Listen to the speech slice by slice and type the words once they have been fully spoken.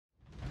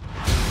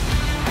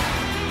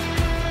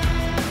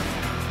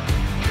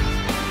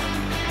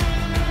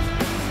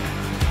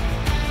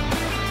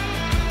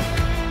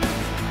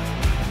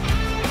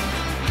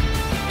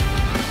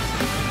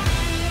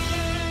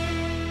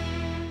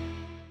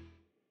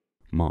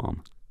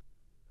mom.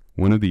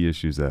 One of the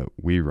issues that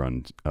we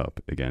run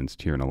up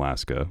against here in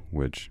Alaska,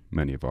 which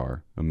many of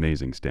our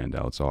amazing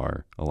standouts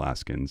are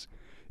Alaskans,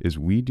 is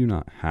we do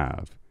not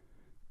have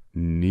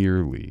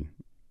nearly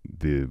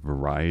the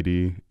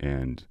variety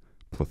and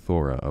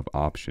plethora of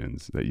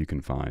options that you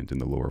can find in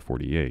the lower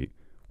 48,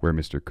 where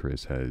Mr.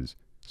 Chris has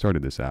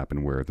started this app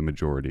and where the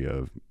majority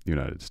of the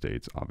United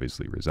States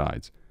obviously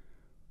resides.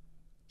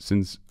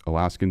 Since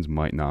Alaskans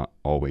might not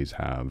always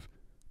have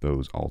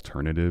those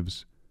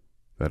alternatives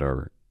that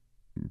are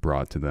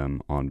brought to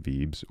them on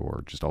Veebs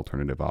or just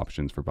alternative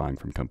options for buying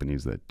from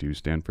companies that do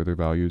stand for their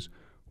values,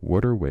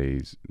 what are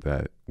ways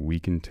that we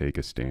can take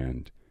a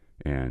stand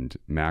and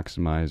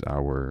maximize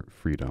our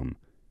freedom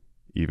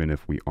even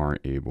if we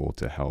aren't able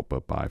to help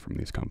but buy from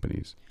these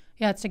companies?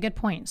 Yeah, it's a good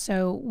point.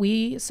 So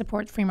we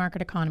support free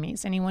market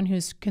economies. Anyone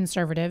who's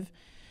conservative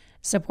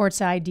supports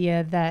the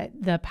idea that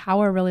the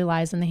power really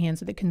lies in the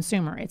hands of the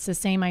consumer. It's the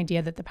same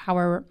idea that the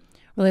power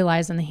really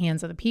lies in the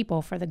hands of the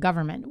people for the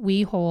government.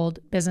 We hold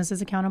businesses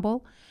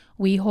accountable,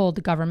 we hold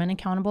the government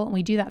accountable, and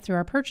we do that through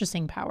our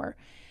purchasing power.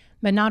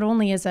 But not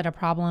only is it a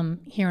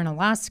problem here in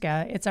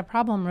Alaska, it's a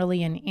problem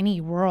really in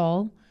any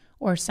rural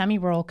or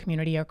semi-rural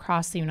community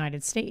across the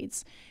United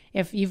States.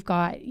 If you've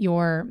got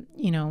your,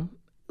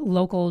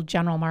 local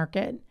general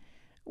market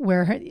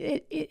where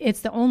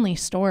it's the only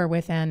store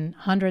within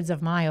hundreds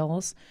of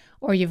miles,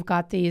 or you've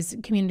got these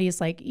communities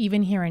like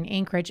even here in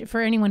Anchorage.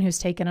 For anyone who's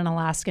taken an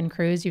Alaskan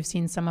cruise, you've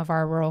seen some of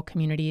our rural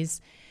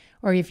communities,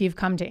 or if you've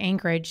come to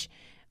Anchorage,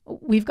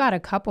 we've got a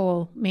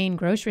couple main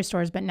grocery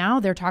stores, but now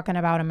they're talking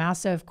about a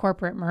massive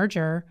corporate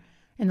merger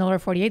in the lower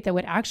 48 that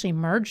would actually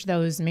merge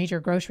those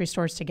major grocery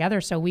stores together.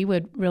 So we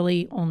would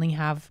really only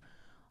have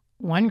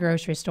one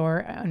grocery store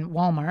and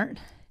Walmart.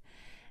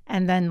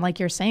 And then, like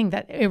you're saying,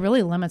 that it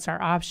really limits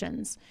our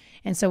options.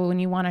 And so when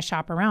you want to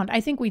shop around, I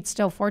think we'd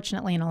still,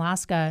 fortunately in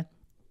Alaska,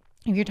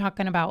 if you're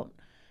talking about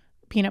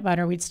peanut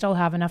butter, we'd still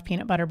have enough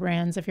peanut butter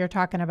brands. If you're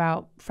talking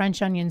about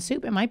French onion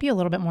soup, it might be a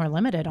little bit more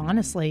limited,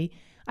 honestly.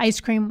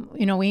 Ice cream,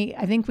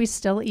 I think we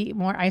still eat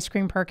more ice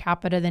cream per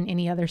capita than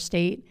any other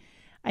state.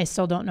 I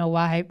still don't know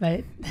why,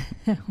 but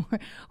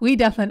we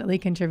definitely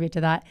contribute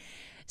to that.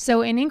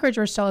 So in Anchorage,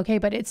 we're still okay,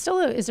 but it still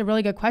is a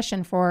really good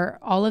question for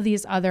all of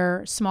these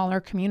other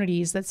smaller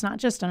communities. That's not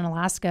just an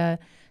Alaska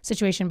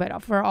situation,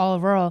 but for all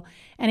of rural.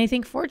 And I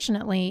think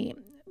fortunately,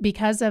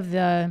 because of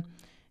the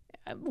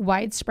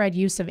widespread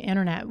use of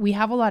internet, we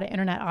have a lot of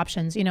internet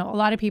options. A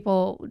lot of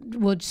people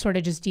would sort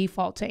of just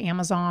default to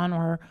Amazon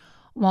or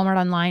Walmart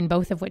Online,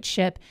 both of which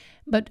ship.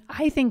 But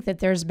I think that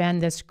there's been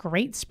this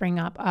great spring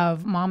up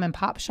of mom and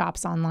pop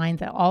shops online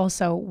that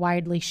also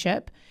widely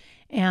ship.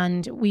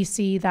 And we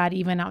see that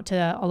even out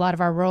to a lot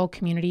of our rural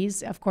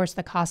communities. Of course,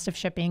 the cost of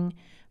shipping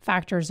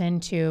factors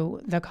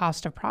into the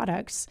cost of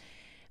products.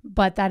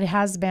 But that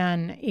has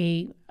been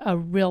a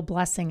real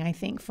blessing, I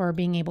think, for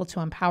being able to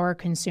empower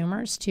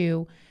consumers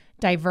to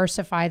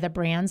diversify the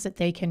brands that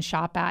they can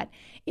shop at.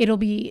 It'll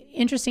be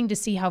interesting to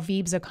see how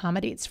Veebs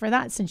accommodates for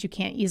that, since you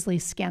can't easily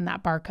scan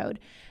that barcode.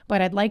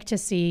 But I'd like to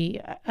see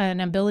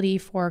an ability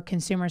for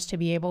consumers to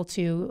be able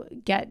to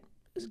get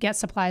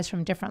supplies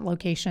from different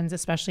locations,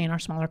 especially in our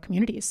smaller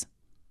communities.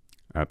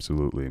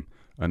 Absolutely.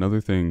 Another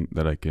thing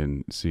that I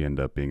can see end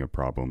up being a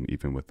problem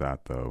even with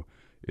that, though,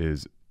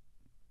 is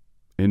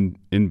in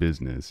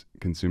business,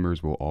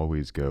 consumers will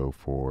always go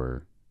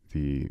for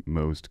the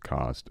most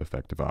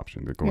cost-effective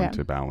option. They're going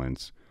to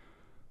balance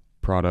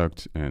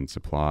product and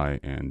supply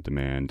and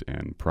demand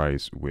and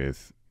price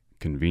with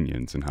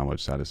convenience and how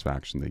much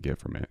satisfaction they get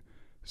from it.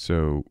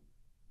 So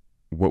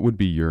what would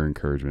be your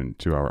encouragement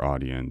to our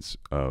audience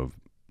of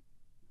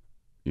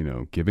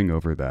giving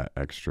over that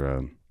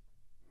extra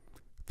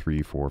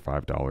 $3, $4,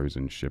 $5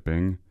 in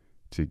shipping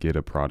to get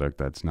a product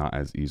that's not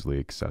as easily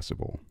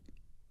accessible?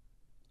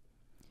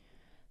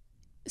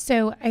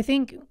 So I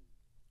think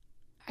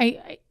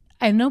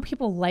I know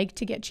people like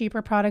to get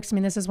cheaper products. I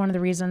mean, this is one of the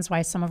reasons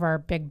why some of our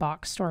big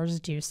box stores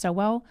do so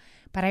well.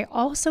 But I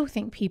also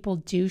think people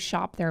do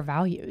shop their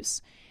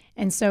values.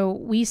 And so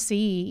we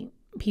see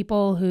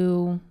people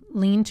who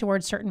lean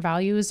towards certain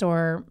values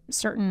or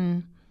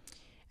certain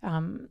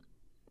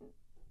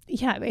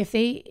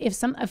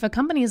if a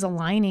company is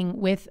aligning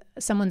with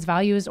someone's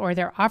values or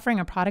they're offering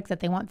a product that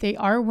they want, they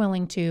are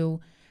willing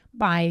to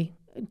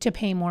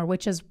pay more,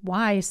 which is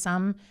why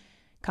some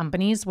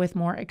companies with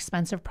more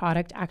expensive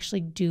product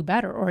actually do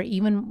better, or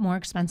even more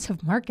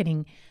expensive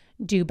marketing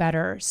do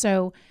better.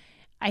 So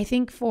I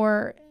think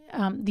for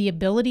the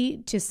ability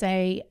to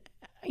say,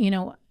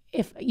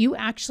 if you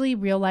actually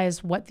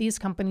realize what these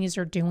companies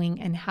are doing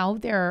and how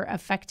they're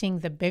affecting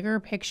the bigger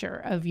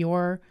picture of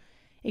your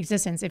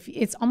existence, if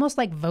it's almost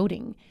like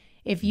voting.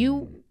 If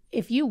you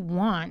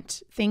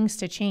want things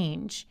to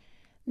change,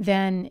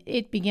 then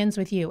it begins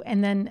with you.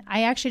 And then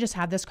I actually just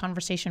had this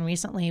conversation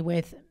recently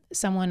with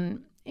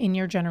someone in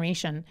your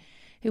generation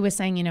who was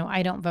saying,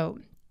 I don't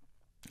vote.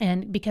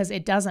 And because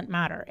it doesn't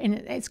matter. And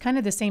it's kind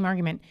of the same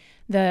argument.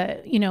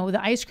 The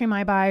ice cream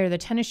I buy or the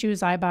tennis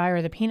shoes I buy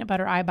or the peanut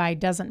butter I buy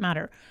doesn't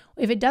matter.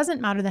 If it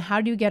doesn't matter, then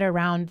how do you get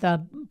around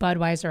the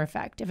Budweiser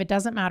effect? If it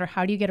doesn't matter,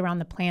 how do you get around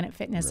the Planet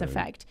Fitness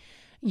effect?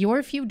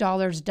 Your few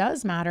dollars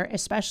does matter,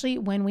 especially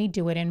when we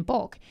do it in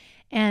bulk.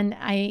 And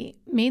I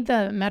made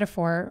the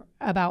metaphor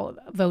about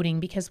voting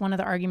because one of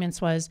the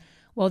arguments was,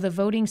 well, the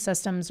voting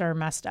systems are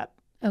messed up.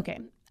 Okay.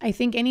 I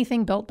think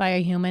anything built by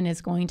a human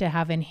is going to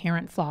have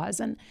inherent flaws.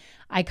 And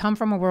I come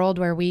from a world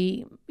where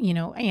we,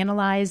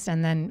 analyzed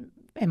and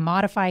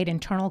modified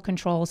internal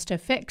controls to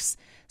fix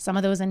some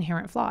of those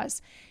inherent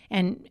flaws.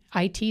 And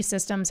IT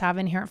systems have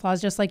inherent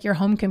flaws, just like your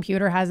home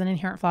computer has an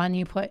inherent flaw and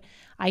you put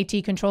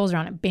IT controls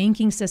around it.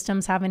 Banking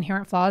systems have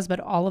inherent flaws, but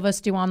all of us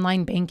do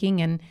online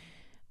banking and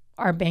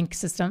our bank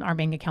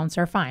accounts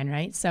are fine,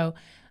 right? So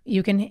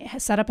you can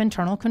set up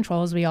internal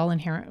controls. We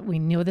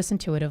know this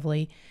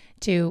intuitively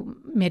to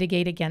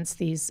mitigate against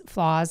these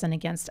flaws and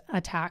against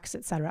attacks,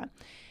 et cetera.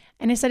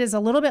 And I said it's a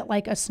little bit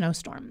like a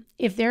snowstorm.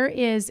 If there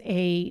is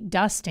a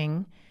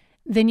dusting,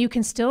 then you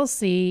can still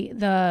see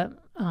the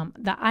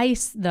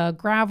ice, the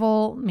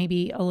gravel,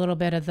 maybe a little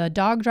bit of the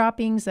dog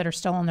droppings that are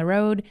still on the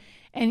road,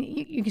 and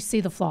you can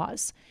see the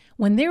flaws.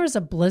 When there is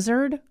a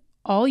blizzard,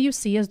 all you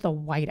see is the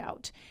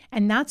whiteout.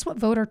 And that's what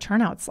voter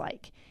turnout's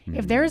like.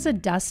 If there's a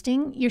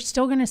dusting, you're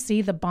still going to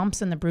see the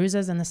bumps and the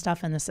bruises and the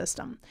stuff in the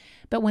system.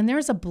 But when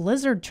there's a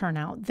blizzard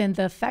turnout, then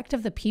the effect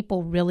of the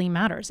people really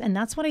matters. And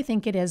that's what I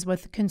think it is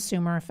with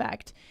consumer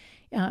effect.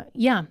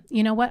 You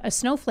know what? A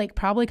snowflake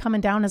probably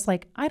coming down is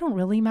like, I don't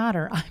really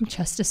matter. I'm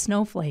just a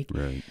snowflake.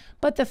 Right.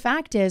 But the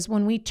fact is,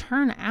 when we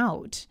turn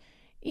out,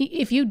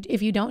 if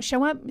you don't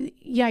show up,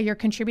 you're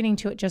contributing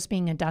to it just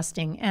being a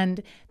dusting.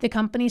 And the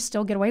companies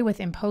still get away with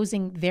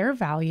imposing their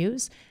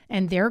values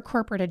and their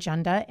corporate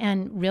agenda.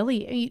 And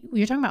really,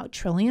 you're talking about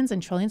trillions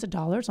and trillions of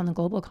dollars on the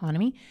global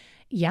economy.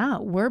 Yeah,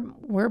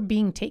 we're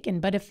being taken.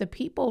 But if the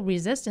people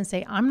resist and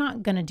say, I'm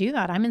not going to do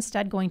that, I'm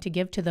instead going to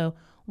give to the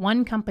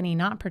one company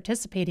not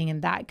participating,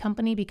 and that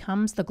company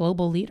becomes the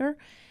global leader,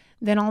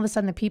 then all of a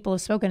sudden the people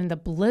have spoken and the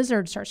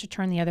blizzard starts to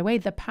turn the other way.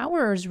 The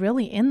power is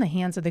really in the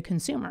hands of the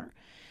consumer.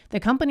 The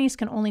companies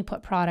can only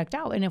put product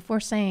out. And if we're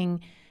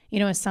saying,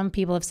 as some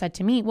people have said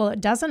to me, well, it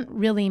doesn't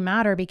really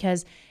matter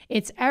because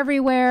it's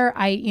everywhere.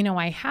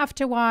 I have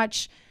to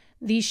watch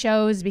these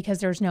shows because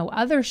there's no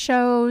other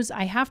shows.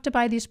 I have to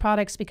buy these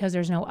products because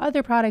there's no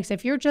other products.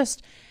 If you're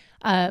just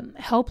a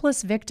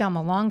helpless victim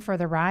along for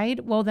the ride,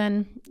 well,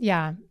 then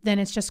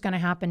it's just going to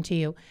happen to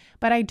you.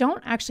 But I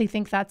don't actually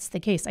think that's the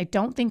case. I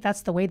don't think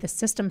that's the way the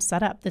system's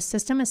set up. The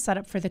system is set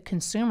up for the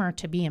consumer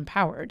to be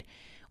empowered.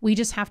 We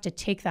just have to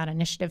take that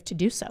initiative to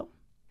do so.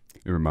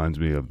 It reminds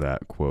me of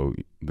that quote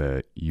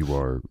that you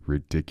are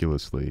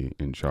ridiculously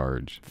in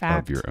charge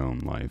of your own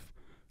life.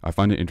 I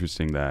find it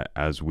interesting that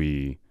as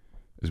we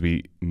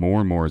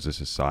more and more as a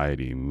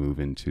society move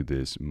into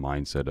this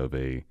mindset of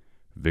a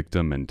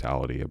victim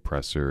mentality,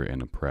 oppressor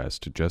and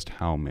oppressed, just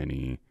how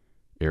many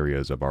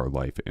areas of our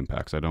life it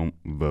impacts. I don't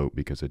vote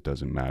because it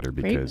doesn't matter,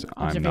 because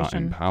I'm not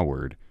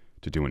empowered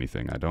to do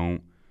anything. I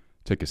don't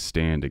take a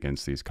stand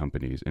against these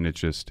companies. And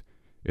it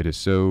is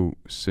so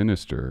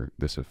sinister,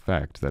 this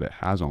effect that it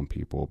has on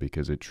people,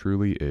 because it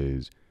truly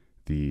is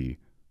the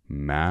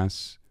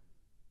mass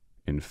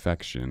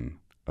infection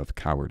of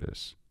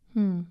cowardice.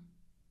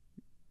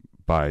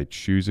 By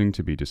choosing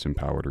to be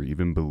disempowered or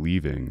even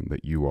believing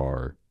that you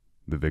are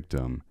the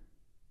victim,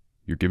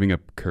 you're giving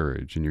up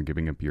courage and you're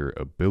giving up your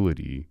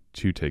ability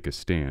to take a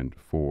stand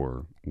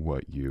for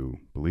what you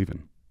believe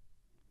in.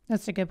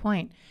 That's a good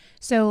point.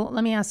 So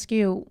let me ask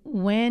you,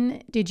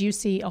 when did you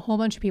see a whole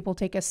bunch of people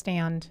take a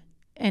stand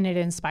and it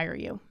inspire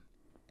you?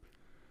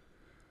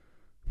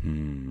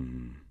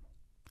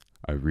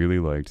 I really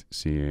liked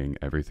seeing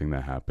everything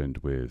that happened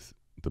with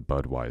the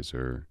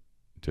Budweiser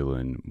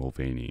Dylan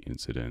Mulvaney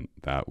incident.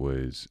 That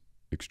was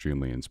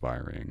extremely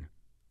inspiring.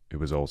 It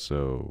was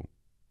also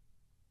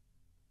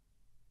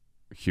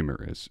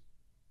humorous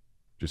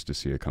just to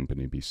see a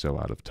company be so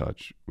out of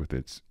touch with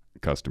its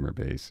customer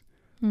base.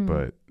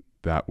 But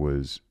that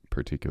was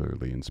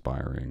particularly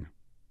inspiring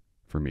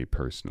for me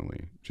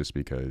personally, just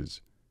because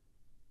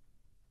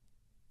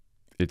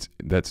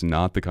that's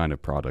not the kind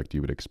of product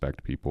you would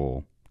expect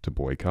people to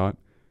boycott,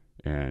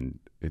 and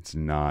it's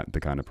not the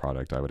kind of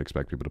product I would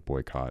expect people to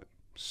boycott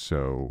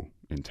so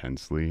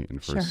intensely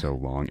and for so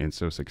long and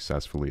so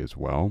successfully as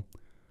well.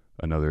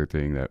 An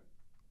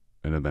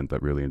event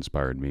that really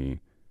inspired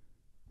me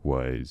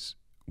was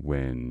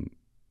when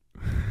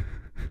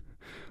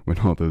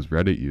all those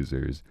Reddit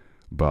users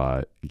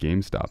bought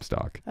GameStop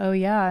stock. Oh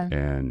yeah.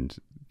 And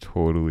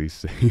totally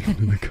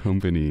saved the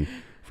company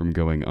from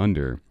going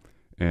under.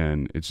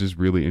 And it's just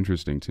really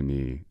interesting to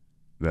me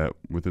that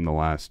within the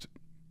last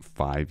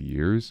 5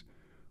 years,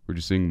 we're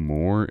just seeing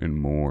more and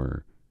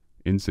more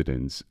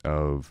incidents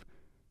of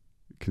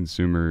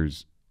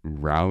consumers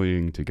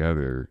rallying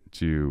together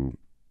to,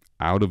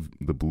 out of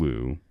the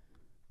blue,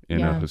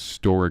 in a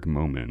historic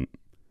moment,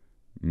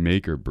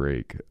 make or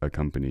break a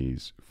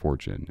company's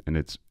fortune. And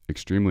it's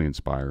extremely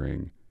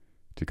inspiring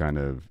to kind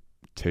of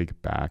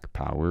take back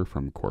power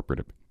from corporate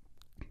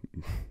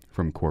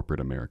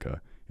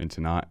America, and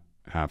to not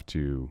have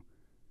to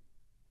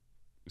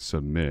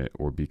submit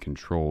or be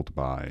controlled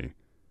by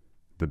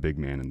the big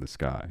man in the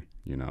sky,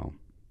 you know?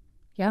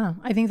 Yeah,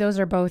 I think those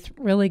are both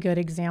really good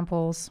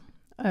examples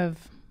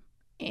of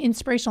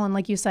inspirational and,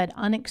 like you said,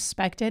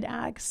 unexpected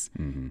acts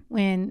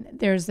when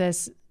there's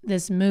this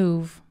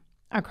move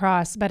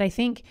across. But I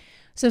think,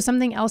 so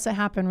something else that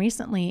happened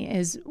recently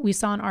is we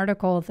saw an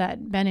article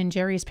that Ben and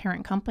Jerry's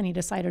parent company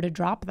decided to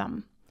drop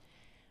them.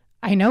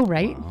 I know,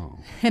 right? Wow.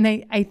 And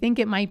I think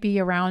it might be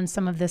around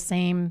some of the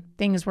same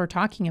things we're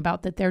talking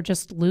about, that they're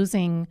just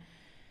losing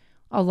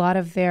a lot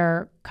of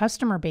their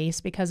customer base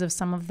because of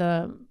some of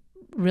the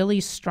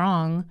really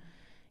strong,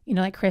 you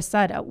know, like Chris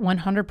said,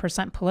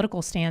 100%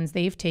 political stands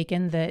they've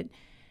taken that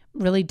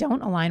really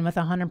don't align with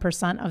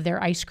 100% of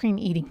their ice cream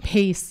eating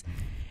base.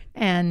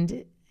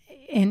 And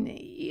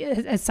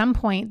at some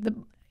point,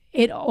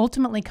 it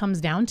ultimately comes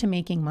down to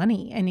making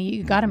money, and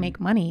you got to make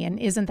money. And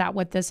isn't that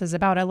what this is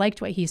about? I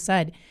liked what he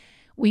said.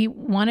 We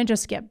want to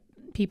just get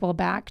people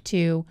back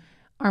to,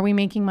 are we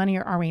making money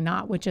or are we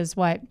not? Which is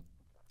what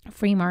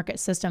free market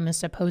system is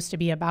supposed to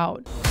be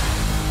about.